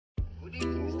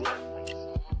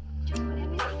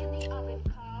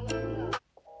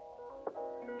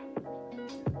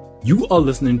You are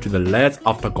listening to the Lads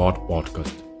After God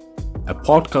podcast, a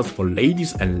podcast for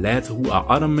ladies and lads who are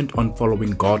adamant on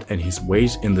following God and His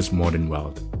ways in this modern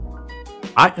world.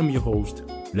 I am your host,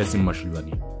 Blessing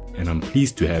Mashulani, and I'm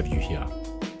pleased to have you here.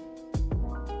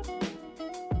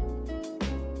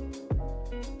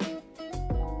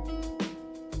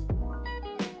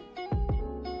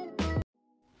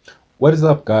 What is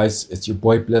up, guys? It's your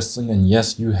boy Blessing, and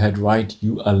yes, you heard right.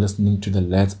 You are listening to the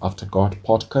Lads After God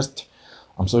podcast.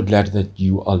 I'm so glad that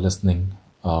you are listening.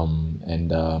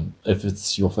 If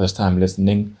it's your first time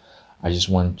listening, I just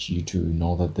want you to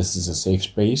know that this is a safe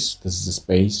space. This is a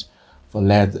space for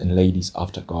lads and ladies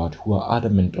after God who are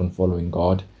adamant on following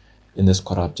God in this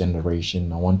corrupt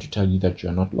generation. I want to tell you that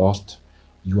you're not lost.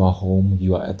 You are home.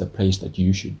 You are at the place that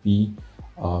you should be.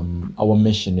 Our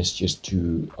mission is just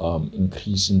to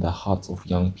increase in the hearts of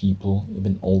young people,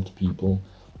 even old people,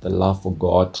 the love for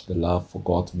God, the love for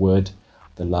God's word,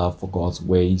 the love for God's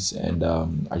ways. And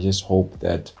I just hope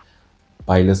that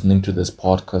by listening to this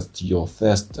podcast, your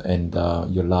thirst and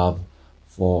your love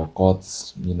for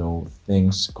God's,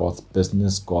 things, God's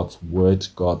business, God's word,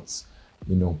 God's,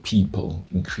 people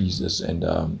increases. And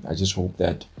I just hope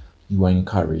that you are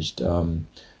encouraged.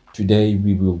 Today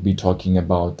we will be talking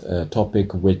about a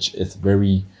topic which is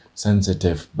very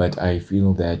sensitive, but I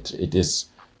feel that it is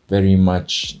very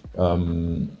much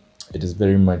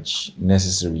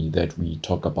necessary that we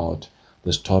talk about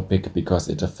this topic because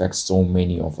it affects so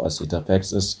many of us. It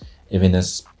affects us even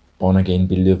as born again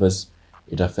believers.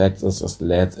 It affects us as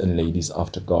lads and ladies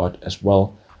after God as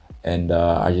well. And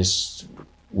I just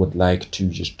would like to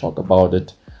just talk about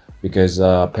it because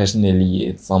personally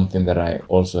it's something that I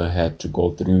also had to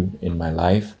go through in my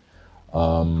life.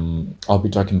 I'll be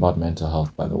talking about mental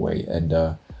health, by the way, and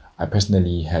I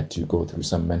personally had to go through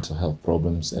some mental health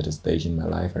problems at a stage in my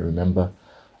life. I remember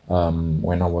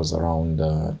when I was around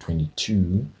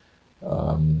 22.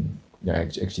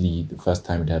 Actually, the first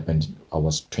time it happened, I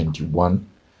was 21,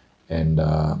 and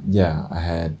I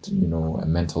had a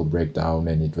mental breakdown,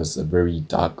 and it was a very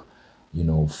dark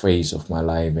phase of my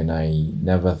life, and I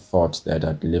never thought that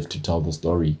I'd live to tell the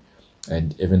story.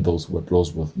 And even those who were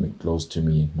close to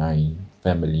me, my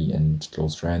family and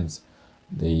close friends,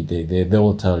 they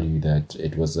will tell you that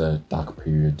it was a dark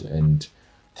period, and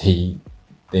they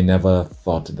never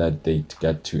thought that they'd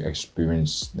get to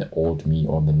experience the old me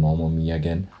or the normal me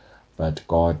again. But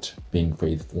God being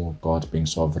faithful, God being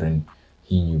sovereign,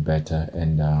 He knew better,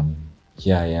 and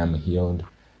here I am healed.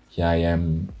 Here I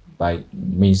am. By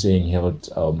me saying healed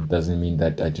doesn't mean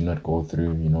that I do not go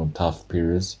through tough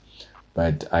periods,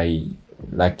 but I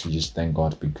like to just thank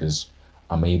God because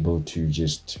I'm able to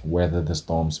just weather the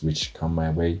storms which come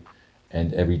my way.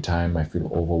 And every time I feel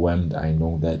overwhelmed, I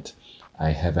know that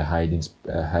I have a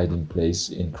hiding place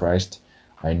in Christ.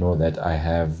 I know that I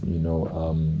have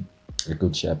a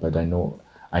good shepherd. I know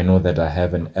that I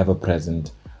have an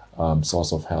ever-present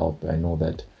source of help. I know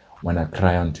that when I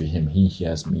cry unto Him, He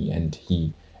hears me, and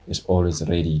He is always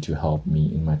ready to help me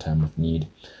in my time of need.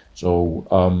 So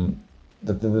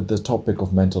the topic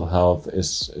of mental health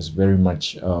is very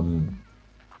much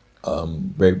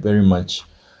very much,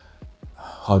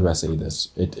 how do I say this?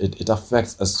 It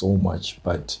affects us so much,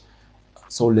 but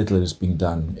so little is being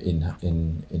done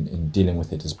in dealing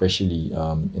with it, especially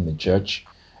in the church,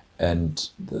 and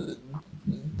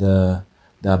the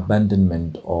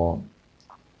abandonment or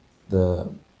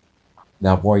the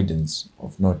avoidance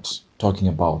of not talking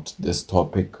about this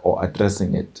topic or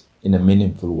addressing it in a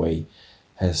meaningful way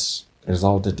has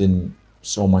resulted in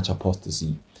so much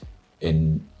apostasy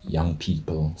in young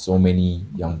people. So many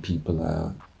young people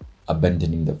are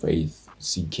abandoning the faith,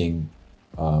 seeking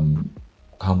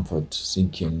comfort,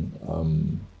 seeking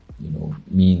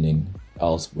meaning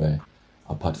elsewhere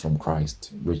apart from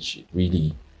Christ, which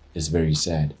really is very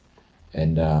sad.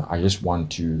 And I just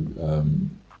want to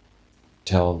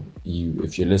tell you,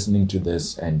 if you're listening to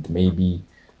this and maybe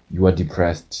you are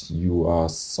depressed, you are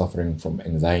suffering from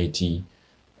anxiety,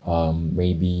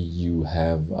 maybe you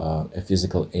have a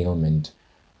physical ailment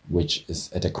which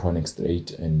is at a chronic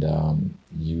state, and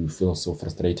you feel so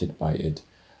frustrated by it.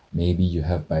 Maybe you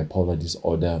have bipolar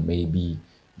disorder, maybe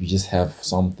you just have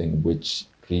something which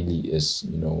really is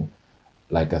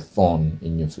like a thorn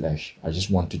in your flesh. I just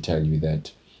want to tell you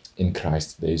that in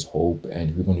Christ there is hope,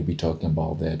 and we're going to be talking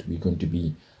about that. We're going to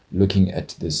be looking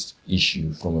at this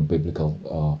issue from a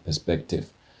biblical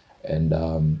perspective, and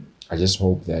I just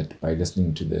hope that by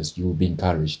listening to this you will be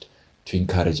encouraged to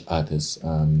encourage others.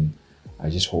 I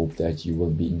just hope that you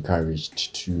will be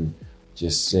encouraged to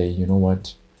just say, you know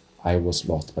what, I was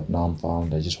lost but now I'm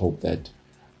found. I just hope that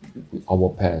our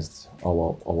paths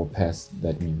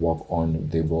that we walk on,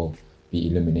 they will be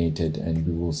illuminated, and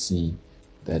we will see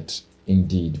that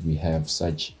indeed we have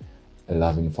such a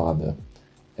loving Father.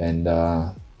 And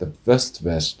the first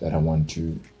verse that I want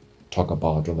to talk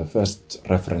about, or the first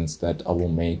reference that I will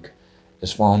make,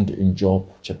 is found in Job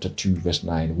chapter 2, verse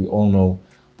 9. We all know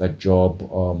that Job,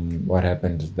 what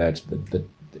happened is that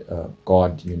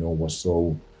God, was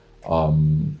so,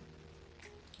 well,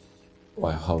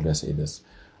 how do I say this?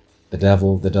 The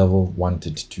devil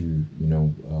wanted to,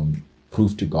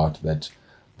 prove to God that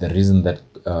the reason that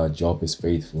Job is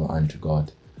faithful unto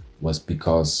God was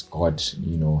because God,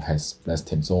 has blessed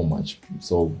him so much.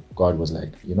 So God was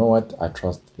like, you know what? I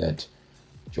trust that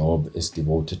Job is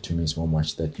devoted to me so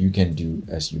much that you can do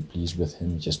as you please with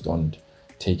him. Just don't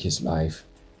take his life,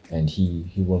 and he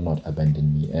will not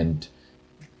abandon me. And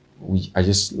I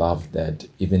just love that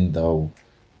even though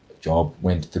Job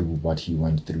went through what he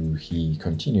went through, he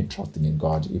continued trusting in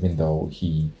God, even though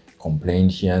he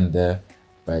complained here and there,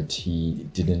 but he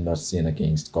did not sin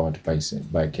against God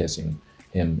by cursing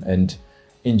him. And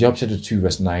in Job chapter 2,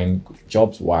 verse 9,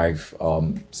 Job's wife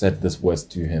said this words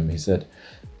to him. He said,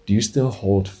 "Do you still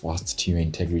hold fast to your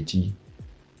integrity?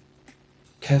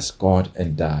 Curse God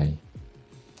and die."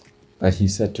 But he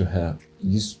said to her,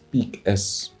 "You speak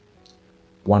as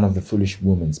one of the foolish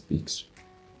women speaks.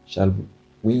 Shall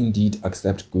we indeed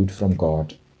accept good from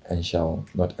God, and shall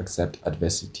not accept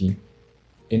adversity?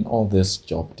 In all this,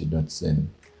 Job did not sin."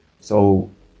 So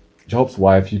Job's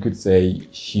wife, you could say,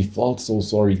 she felt so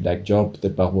sorry. Like Job, the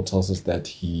Bible tells us that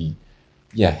he,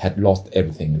 had lost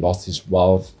everything, lost his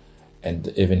wealth, and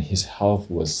even his health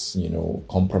was,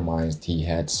 compromised. He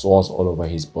had sores all over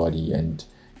his body, and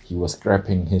he was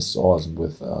scraping his sores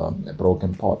with a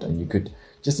broken pot. And you could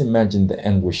just imagine the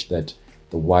anguish that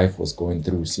the wife was going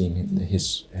through,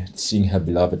 seeing her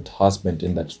beloved husband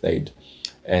in that state.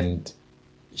 And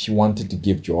she wanted to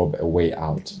give Job a way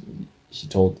out. She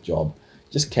told Job,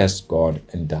 just curse God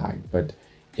and die. But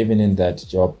even in that,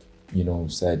 Job,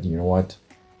 said, you know what?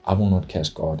 I will not curse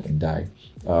God and die.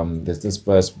 There's this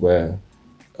verse where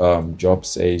Job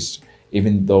says,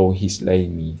 even though he slay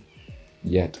me,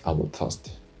 yet I will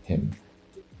trust him.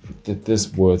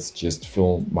 These words just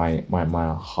fill my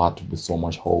heart with so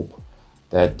much hope,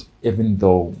 that even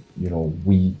though,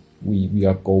 we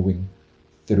are going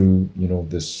through,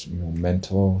 this,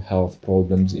 mental health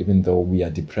problems, even though we are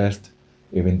depressed,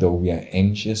 even though we are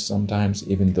anxious sometimes,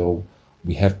 even though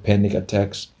we have panic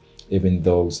attacks, even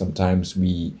though sometimes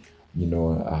we,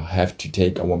 have to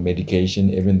take our medication,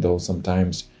 even though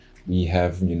sometimes we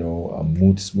have,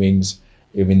 mood swings,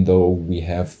 even though we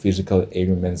have physical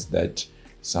ailments that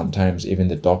sometimes even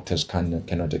the doctors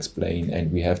cannot explain,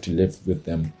 and we have to live with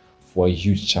them for a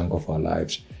huge chunk of our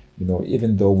lives.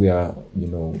 Even though we are,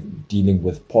 dealing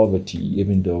with poverty,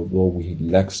 even though we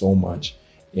lack so much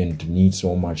and need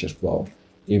so much as well,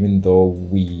 even though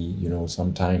we,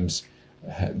 sometimes,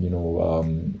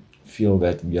 feel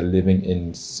that we are living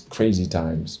in crazy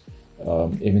times,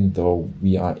 even though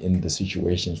we are in the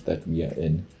situations that we are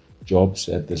in, Job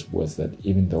said this words, that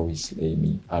even though he slay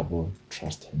me, I will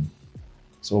trust him.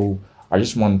 So I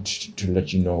just want to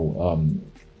let you know,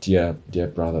 dear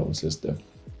brother or sister,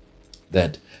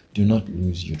 that do not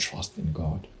lose your trust in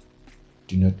God.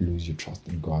 Do not lose your trust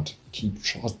in God. Keep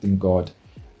trusting God,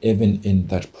 even in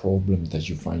that problem that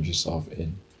you find yourself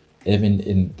in, even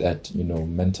in that,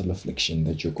 mental affliction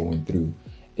that you're going through,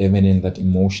 even in that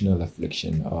emotional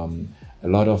affliction. A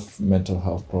lot of mental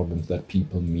health problems that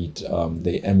people meet,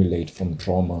 they emulate from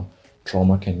trauma.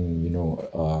 Trauma can,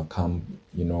 come,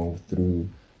 through,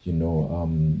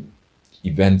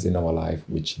 events in our life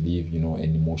which leave,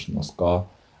 an emotional scar.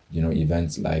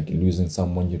 Events like losing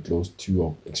someone you're close to,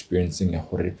 or experiencing a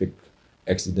horrific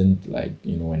accident, like,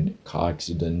 a car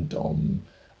accident,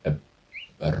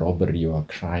 a robbery or a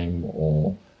crime,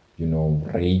 or,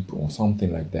 rape or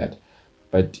something like that.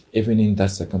 But even in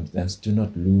that circumstance, do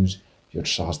not lose your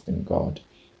trust in God.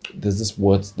 There's this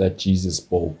words that Jesus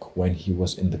spoke when he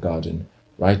was in the garden,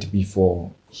 right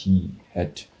before he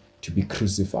had to be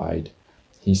crucified.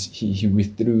 He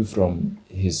withdrew from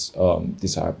his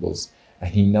disciples, and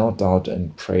he knelt out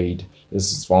and prayed.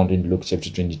 This is found in Luke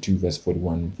chapter 22, verse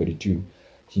 41 and 42.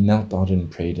 He knelt out and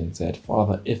prayed and said,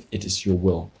 "Father, if it is your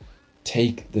will,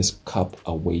 take this cup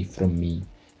away from me.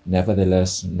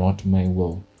 Nevertheless, not my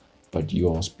will, but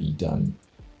yours be done."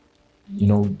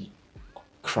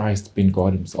 Christ, being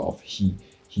God himself, he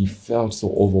felt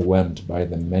so overwhelmed by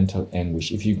the mental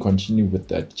anguish. If you continue with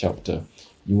that chapter,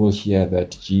 you will hear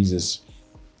that Jesus,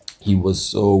 he was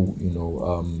so,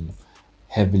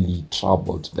 heavily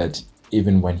troubled that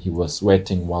even when he was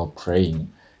sweating while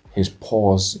praying, his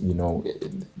pores,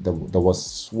 there was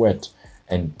sweat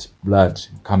and blood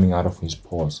coming out of his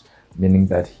pores. meaning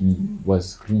that he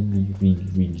was really, really,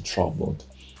 really troubled.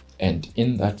 And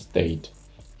in that state,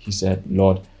 he said,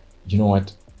 Lord, you know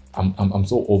what? I'm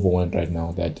so overwhelmed right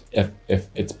now that if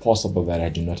it's possible that I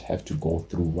do not have to go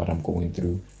through what I'm going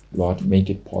through, Lord, make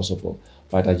it possible.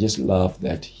 But I just love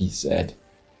that he said,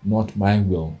 not my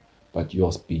will, but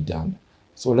yours be done.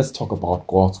 So let's talk about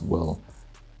God's will.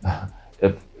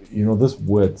 If you know these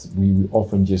words, we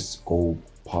often just go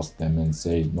past them and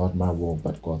say, not my will,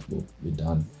 but God's will be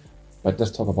done. But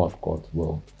let's talk about God's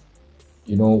will.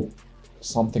 You know,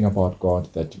 something about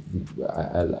God that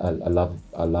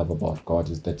I love about God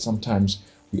is that sometimes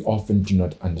we often do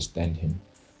not understand Him.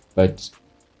 But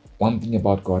one thing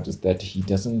about God is that He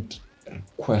doesn't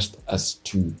request us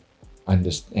to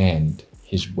understand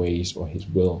His ways or His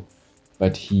will,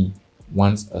 but He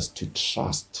wants us to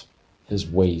trust His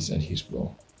ways and His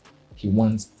will. He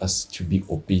wants us to be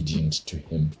obedient to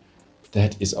Him.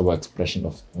 That is our expression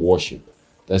of worship.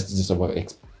 That is our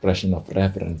expression of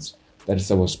reverence. That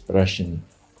is our expression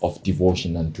of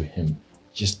devotion unto Him.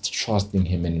 Just trusting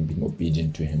Him and being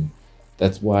obedient to Him.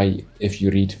 That's why if you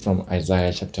read from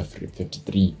Isaiah chapter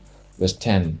 53, verse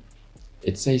 10,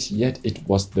 it says, yet it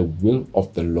was the will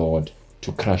of the Lord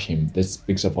to crush him. This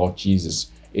speaks about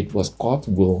Jesus. It was God's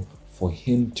will for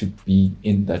him to be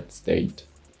in that state.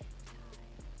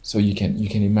 So you can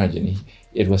imagine,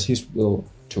 it was his will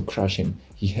to crush him.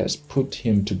 He has put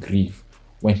him to grief.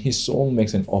 When his soul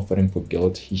makes an offering for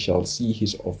guilt, he shall see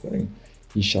his offering.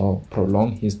 He shall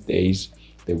prolong his days.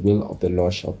 The will of the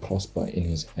Lord shall prosper in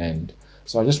his hand.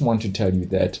 So I just want to tell you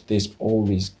that there's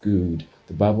always good.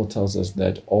 The Bible tells us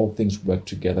that all things work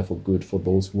together for good for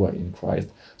those who are in Christ.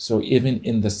 So even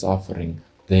in the suffering,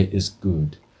 there is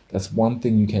good. That's one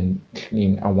thing you can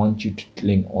cling. I want you to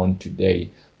cling on today,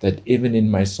 that even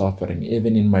in my suffering,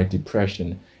 even in my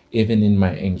depression, even in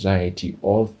my anxiety,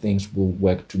 all things will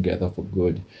work together for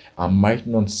good. I might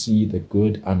not see the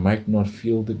good. I might not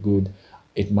feel the good.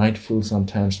 It might feel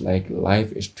sometimes like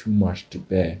life is too much to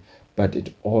bear, but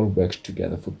it all works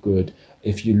together for good.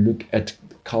 If you look at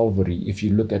Calvary, if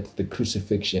you look at the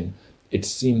crucifixion, it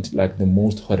seemed like the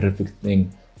most horrific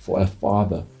thing for a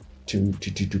father to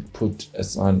put a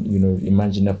son.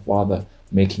 Imagine a father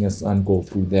making a son go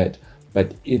through that.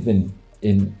 But even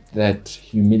in that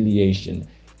humiliation,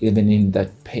 even in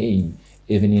that pain,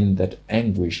 even in that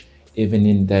anguish, even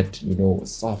in that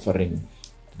suffering,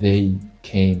 they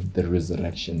came the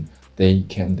resurrection, they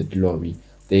came the glory,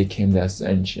 they came the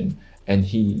ascension. And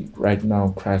he, right now,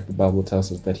 Christ, the Bible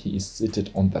tells us that he is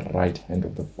seated on the right hand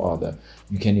of the Father.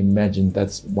 You can imagine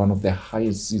that's one of the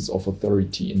highest seats of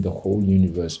authority in the whole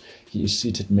universe. He is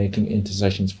seated making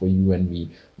intercessions for you and me,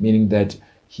 meaning that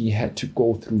he had to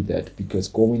go through that, because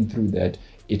going through that,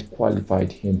 it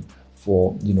qualified him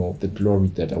for, the glory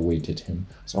that awaited him.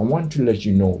 So I want to let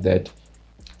you know that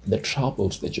the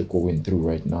troubles that you're going through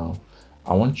right now,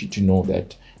 I want you to know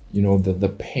that,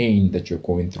 the pain that you're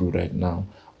going through right now,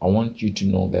 I want you to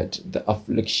know that the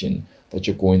affliction that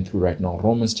you're going through right now,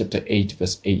 Romans chapter 8,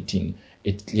 verse 18,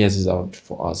 it clears it out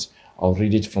for us. I'll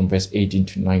read it from verse 18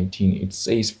 to 19. It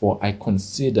says, for I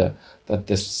consider that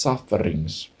the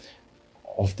sufferings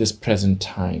of this present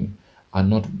time are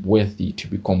not worthy to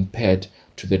be compared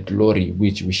to the glory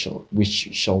which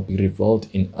shall be revealed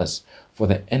in us. For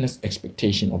the earnest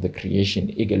expectation of the creation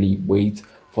eagerly waits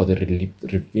for the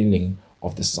revealing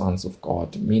of the sons of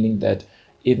God. Meaning that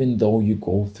even though you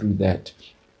go through that,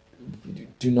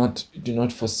 do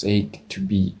not forsake to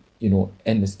be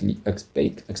earnestly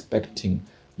expecting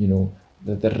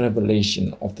the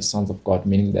revelation of the sons of God.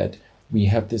 Meaning that we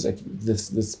have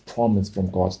this promise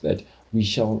from God that we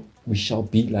shall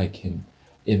be like him.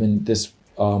 Even this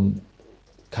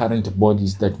current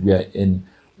bodies that we are in,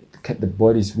 the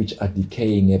bodies which are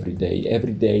decaying every day,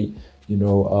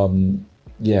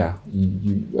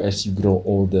 as you grow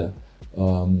older,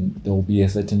 there will be a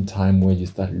certain time where you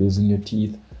start losing your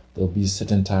teeth. There'll be a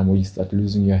certain time where you start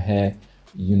losing your hair.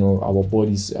 Our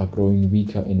bodies are growing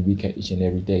weaker and weaker each and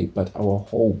every day, but our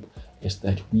hope is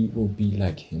that we will be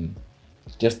like him.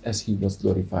 Just as he was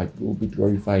glorified, we will be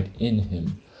glorified in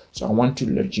him. So I want to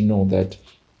let you know that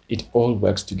it all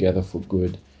works together for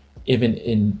good. Even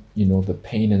in the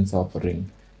pain and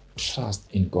suffering, trust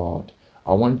in God.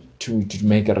 I want to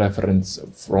make a reference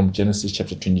from Genesis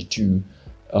chapter 22.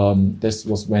 This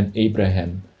was when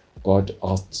God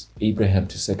asked Abraham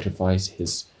to sacrifice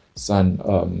his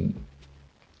son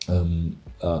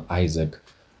Isaac.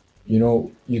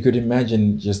 You could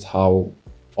imagine just how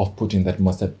off-putting that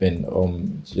must have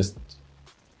been. Just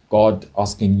God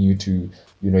asking you to,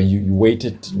 you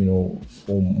waited,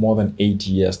 for more than 8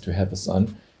 years to have a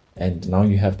son, and now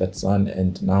you have that son,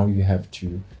 and now you have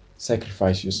to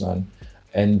sacrifice your son.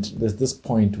 And there's this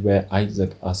point where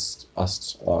Isaac asked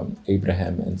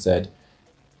Abraham and said,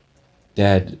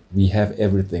 Dad, we have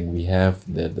everything. We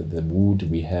have the wood,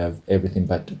 we have everything,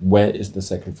 but where is the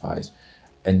sacrifice?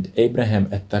 And Abraham,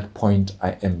 at that point,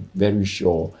 I am very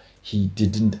sure he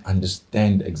didn't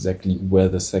understand exactly where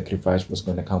the sacrifice was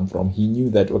going to come from. He knew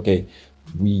that, okay,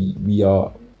 we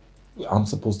are, I'm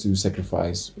supposed to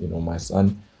sacrifice, my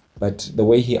son. But the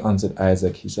way he answered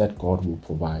Isaac, he said, God will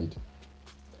provide.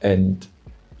 And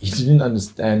he didn't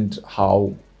understand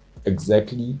how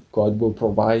exactly God will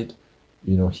provide.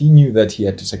 He knew that he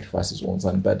had to sacrifice his own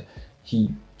son, but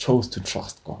he chose to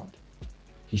trust God.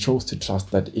 He chose to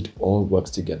trust that it all works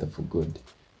together for good.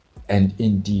 And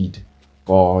indeed,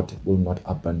 God will not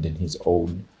abandon his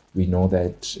own. We know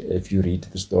that if you read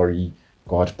the story,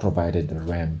 God provided a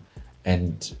ram.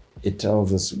 And it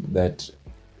tells us that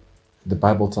the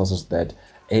Bible tells us that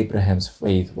Abraham's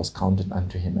faith was counted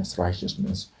unto him as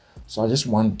righteousness. So I just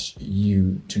want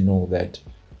you to know that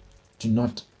do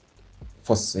not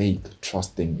forsake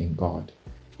trusting in God,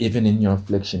 even in your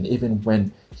affliction, even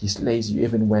when he slays you,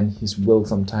 even when his will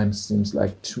sometimes seems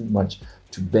like too much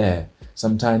to bear.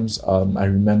 Sometimes I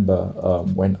remember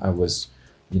when I was,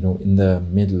 in the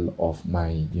middle of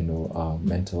my,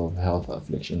 mental health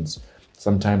afflictions,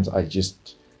 sometimes I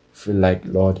just feel like,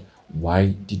 Lord,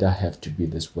 why did I have to be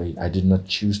this way? I did not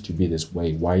choose to be this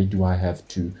way. Why do I have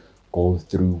to go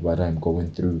through what I'm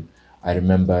going through? I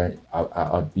remember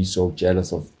I'd be so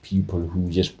jealous of people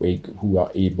who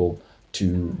are able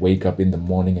to wake up in the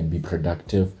morning and be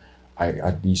productive.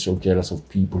 I'd be so jealous of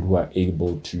people who are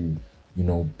able to,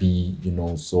 be,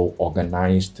 so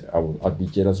organized. I'd be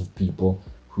jealous of people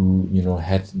who,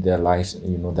 had their lives,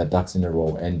 their ducks in a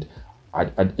row. And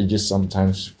I just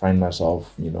sometimes find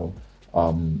myself,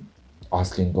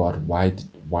 asking God, why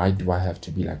do I have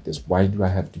to be like this? Why do I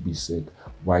have to be sick?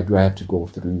 Why do I have to go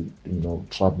through,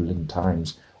 troubling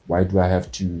times? Why do I have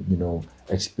to,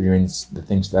 experience the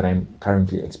things that I'm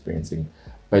currently experiencing?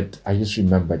 But I just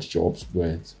remembered Job's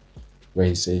words where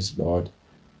he says, Lord,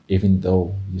 even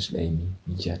though you slay me,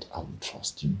 yet I will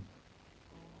trust you.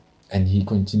 And he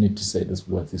continued to say this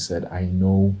words. He said, I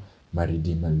know my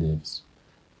Redeemer lives.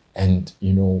 And,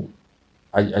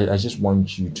 I just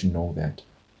want you to know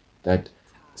that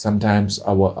sometimes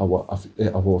our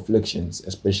afflictions,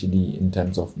 especially in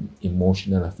terms of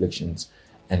emotional afflictions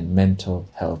and mental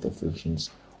health afflictions,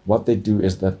 what they do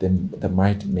is that they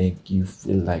might make you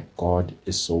feel like God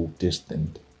is so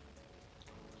distant.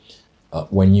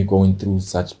 When you're going through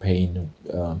such pain,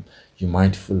 you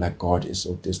might feel like God is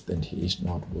so distant, he is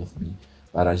not with me.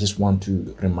 But I just want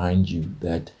to remind you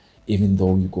that even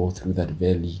though you go through that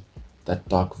valley, that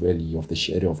dark valley of the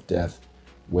shadow of death,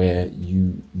 where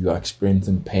you are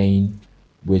experiencing pain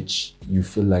which you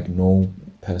feel like no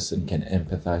person can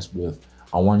empathize with,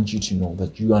 I want you to know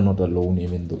that you are not alone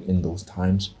even in those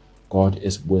times. God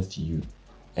is with you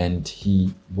and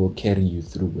he will carry you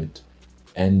through it.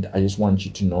 And I just want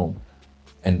you to know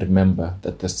and remember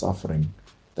that the suffering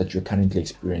that you're currently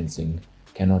experiencing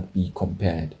cannot be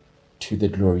compared to the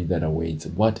glory that awaits.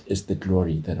 What is the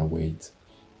glory that awaits?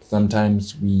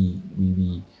 Sometimes we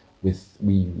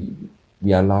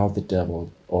allow the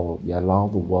devil, or we allow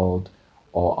the world,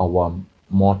 or our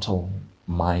mortal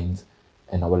minds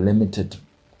and our limited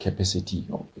capacity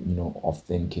of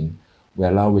thinking, we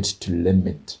allow it to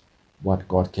limit what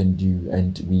God can do,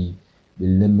 and we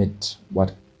limit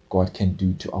what God can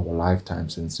do to our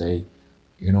lifetimes and say,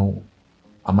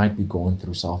 I might be going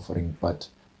through suffering, but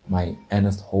my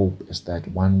earnest hope is that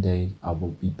one day I will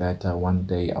be better. One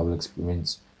day I will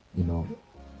experience,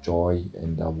 joy,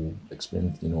 and I will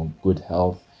experience, good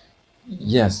health.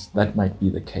 Yes, that might be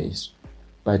the case,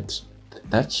 but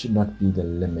that should not be the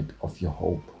limit of your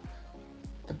hope.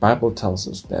 The Bible tells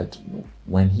us that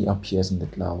when he appears in the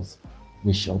clouds,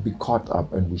 we shall be caught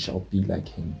up and we shall be like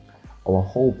him. Our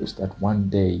hope is that one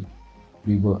day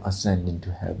we will ascend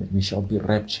into heaven. We shall be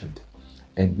raptured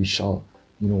and we shall,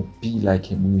 be like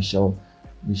him. We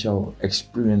shall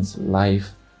experience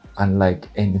life unlike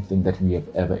anything that we have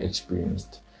ever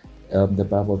experienced. The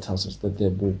Bible tells us that there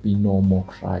will be no more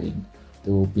crying.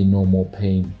 There will be no more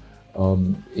pain.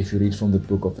 If you read from the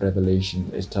book of Revelation,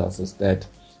 it tells us that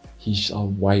he shall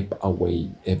wipe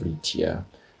away every tear,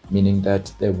 meaning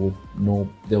that there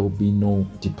will be no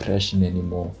depression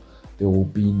anymore. There will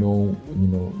be no,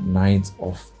 nights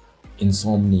of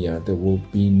insomnia. There will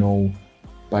be no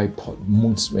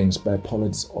mood swings, bipolar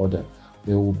disorder.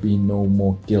 There will be no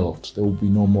more guilt. There will be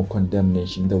no more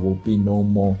condemnation. There will be no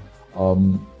more,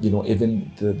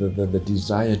 even the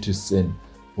desire to sin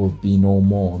will be no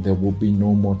more. There will be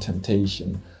no more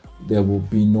temptation. There will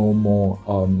be no more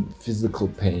physical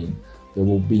pain. There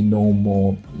will be no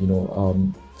more,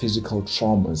 physical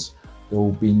traumas. There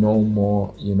will be no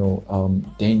more,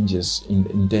 dangers,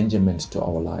 endangerment to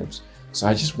our lives. So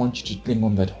I just want you to cling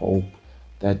on that hope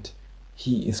that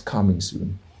He is coming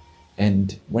soon.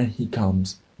 And when He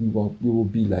comes, we will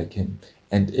be like Him.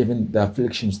 And even the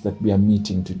afflictions that we are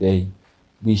meeting today,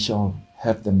 we shall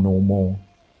have them no more.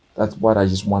 That's what I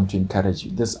just want to encourage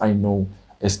you. This I know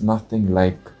is nothing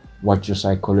like what your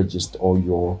psychologist or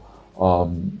your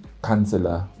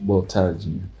counselor will tell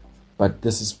you, but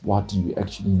this is what you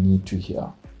actually need to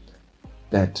hear.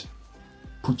 That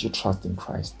put your trust in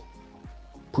Christ.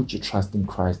 Put your trust in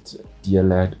Christ, dear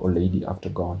lad or lady after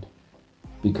God,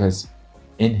 because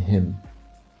in Him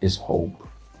is hope.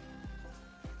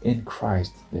 In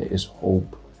Christ there is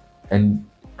hope, and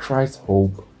Christ's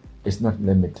hope is not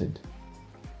limited.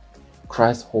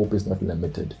 Christ's hope is not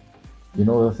limited.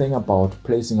 The thing about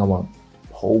placing our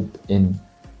hope in,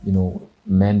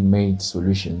 man-made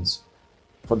solutions.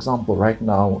 For example, right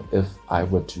now, if I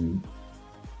were to,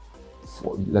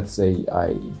 let's say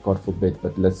God forbid,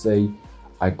 but let's say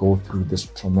I go through this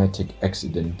traumatic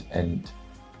accident and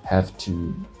have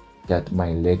to get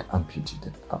my leg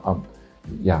amputated,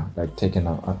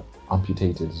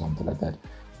 amputated or something like that.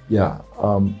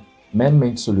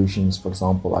 Man-made solutions, for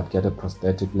example, I'd get a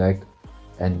prosthetic leg,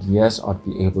 and yes, I'd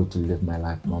be able to live my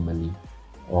life normally.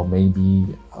 Or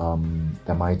maybe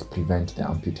that might prevent the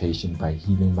amputation by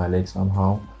healing my leg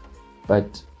somehow.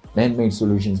 But man-made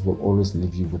solutions will always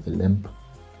leave you with a limp.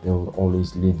 They will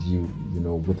always leave you,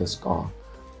 with a scar.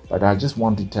 But I just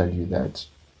want to tell you that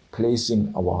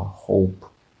placing our hope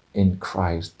in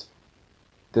Christ,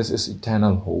 this is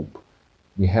eternal hope.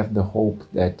 We have the hope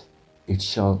that it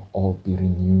shall all be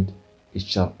renewed. It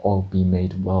shall all be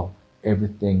made well.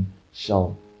 Everything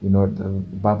shall, the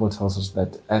Bible tells us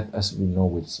that earth as we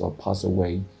know it shall pass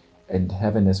away, and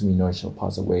heaven as we know it shall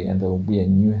pass away, and there will be a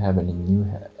new heaven and new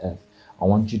earth. I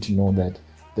want you to know that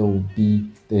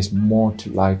there's more to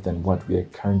life than what we are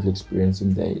currently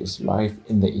experiencing. There is life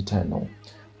in the eternal.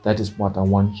 That is what I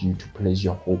want you to place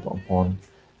your hope upon.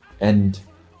 And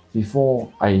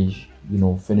before I,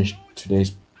 finish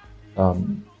today's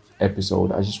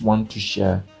episode, I just want to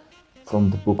share from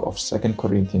the book of 2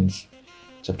 Corinthians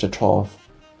chapter 12,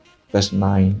 verse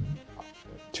 9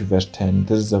 to verse 10.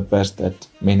 This is a verse that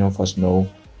many of us know.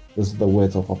 This is the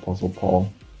words of Apostle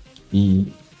Paul.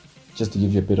 Just to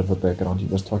give you a bit of a background, he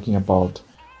was talking about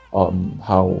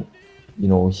how,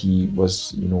 he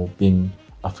was, being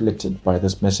afflicted by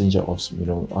this messenger of,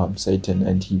 Satan,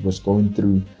 and he was going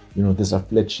through, this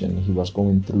affliction. He was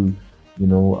going through,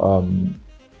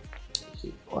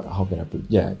 how can I put it?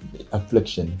 Yeah,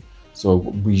 affliction. So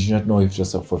we should not know if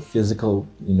it's of a physical,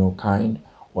 kind,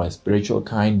 or a spiritual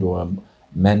kind, or a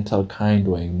mental kind,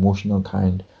 or an emotional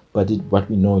kind. But what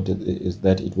we know is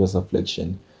that it was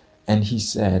affliction. And he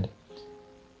said,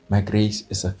 "My grace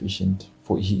is sufficient."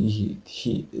 For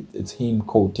it's him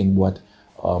quoting what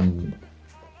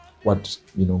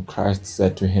Christ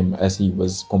said to him as he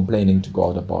was complaining to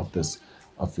God about this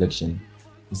affliction.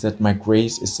 He said, "My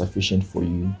grace is sufficient for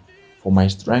you, for my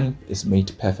strength is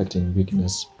made perfect in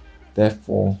weakness.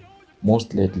 Therefore,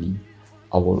 most gladly,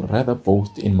 I will rather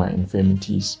boast in my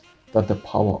infirmities, that the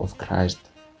power of Christ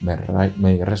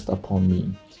may rest upon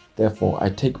me. Therefore, I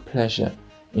take pleasure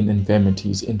in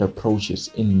infirmities, in reproaches,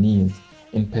 in needs,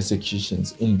 in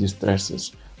persecutions, in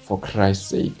distresses, for Christ's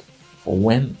sake. For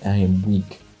when I am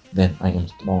weak, then I am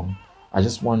strong." I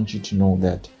just want you to know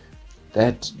that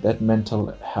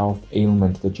mental health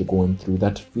ailment that you're going through,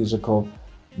 that physical,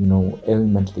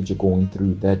 ailment that you're going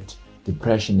through, that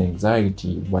depression,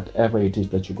 anxiety, whatever it is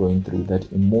that you're going through,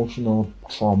 that emotional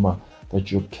trauma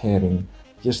that you're carrying,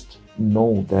 just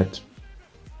know that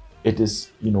it is,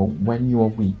 when you are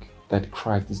weak, that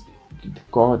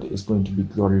God is going to be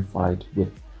glorified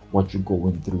with what you're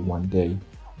going through one day.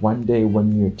 One day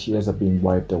when your tears are being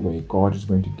wiped away, God is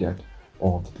going to get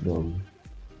all the glory.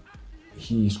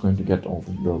 He is going to get all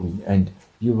the glory, and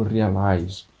you will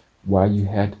realize why you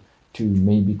had to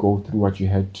maybe go through what you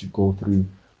had to go through,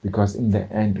 because in the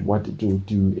end, what it will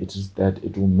do is that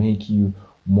it will make you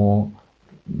more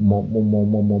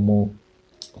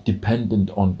dependent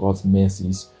on God's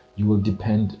mercies. You will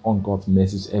depend on God's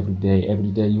mercies every day.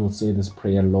 Every day you will say this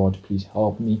prayer: "Lord, please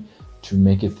help me to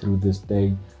make it through this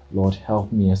day. Lord,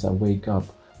 help me as I wake up.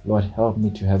 Lord, help me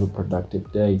to have a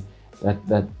productive day."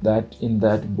 That in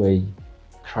that way,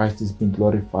 Christ is being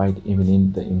glorified even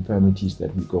in the infirmities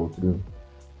that we go through.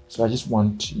 So I just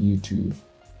want you to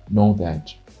know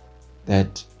that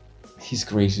His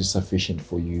grace is sufficient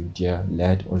for you, dear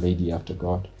lad or lady after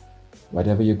God.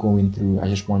 Whatever you're going through, I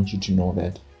just want you to know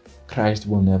that Christ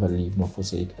will never leave nor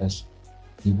forsake us.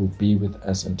 He will be with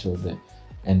us until the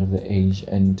end of the age.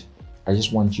 And I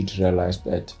just want you to realize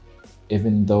that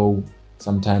even though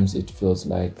sometimes it feels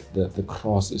like the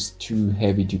cross is too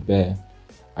heavy to bear,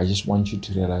 I just want you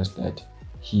to realize that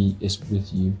He is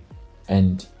with you.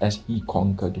 And as He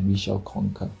conquered, we shall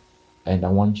conquer. And I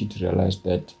want you to realize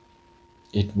that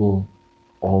it will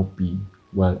all be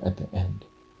well at the end.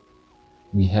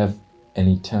 We have an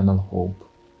eternal hope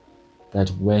that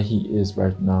where He is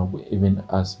right now, even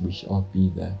us, we shall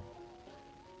be there.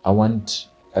 I want,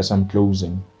 as I'm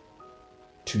closing,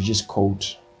 to just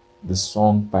quote the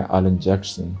song by Alan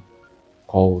Jackson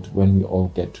called When We All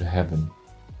Get to Heaven.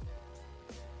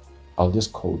 I'll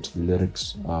just quote the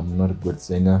lyrics. I'm not a good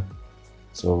singer,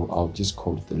 so I'll just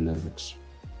quote the lyrics.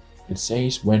 It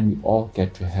says, when we all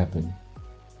get to heaven,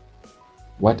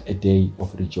 what a day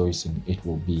of rejoicing it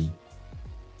will be.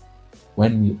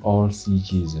 When we all see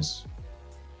Jesus,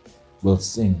 we'll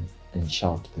sing and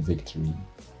shout the victory.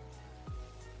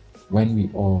 When we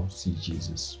all see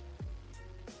Jesus,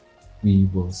 we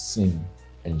will sing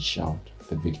and shout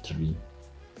the victory.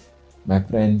 My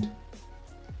friend,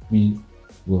 we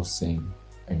will sing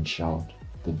and shout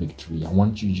the victory. I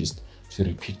want you just to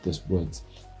repeat these words,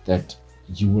 that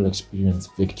you will experience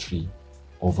victory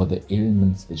over the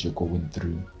ailments that you're going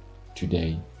through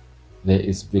today. There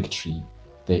is victory.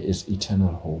 There is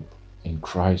eternal hope in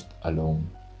Christ alone.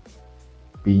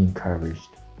 Be encouraged.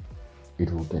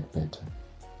 It will get better.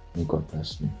 May God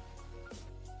bless you.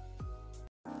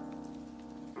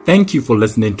 Thank you for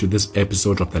listening to this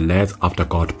episode of the Lads After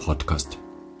God podcast.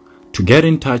 To get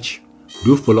in touch,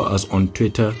 do follow us on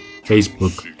Twitter,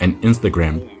 Facebook, and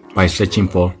Instagram by searching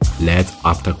for Lads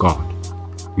After God.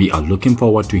 We are looking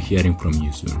forward to hearing from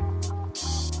you soon.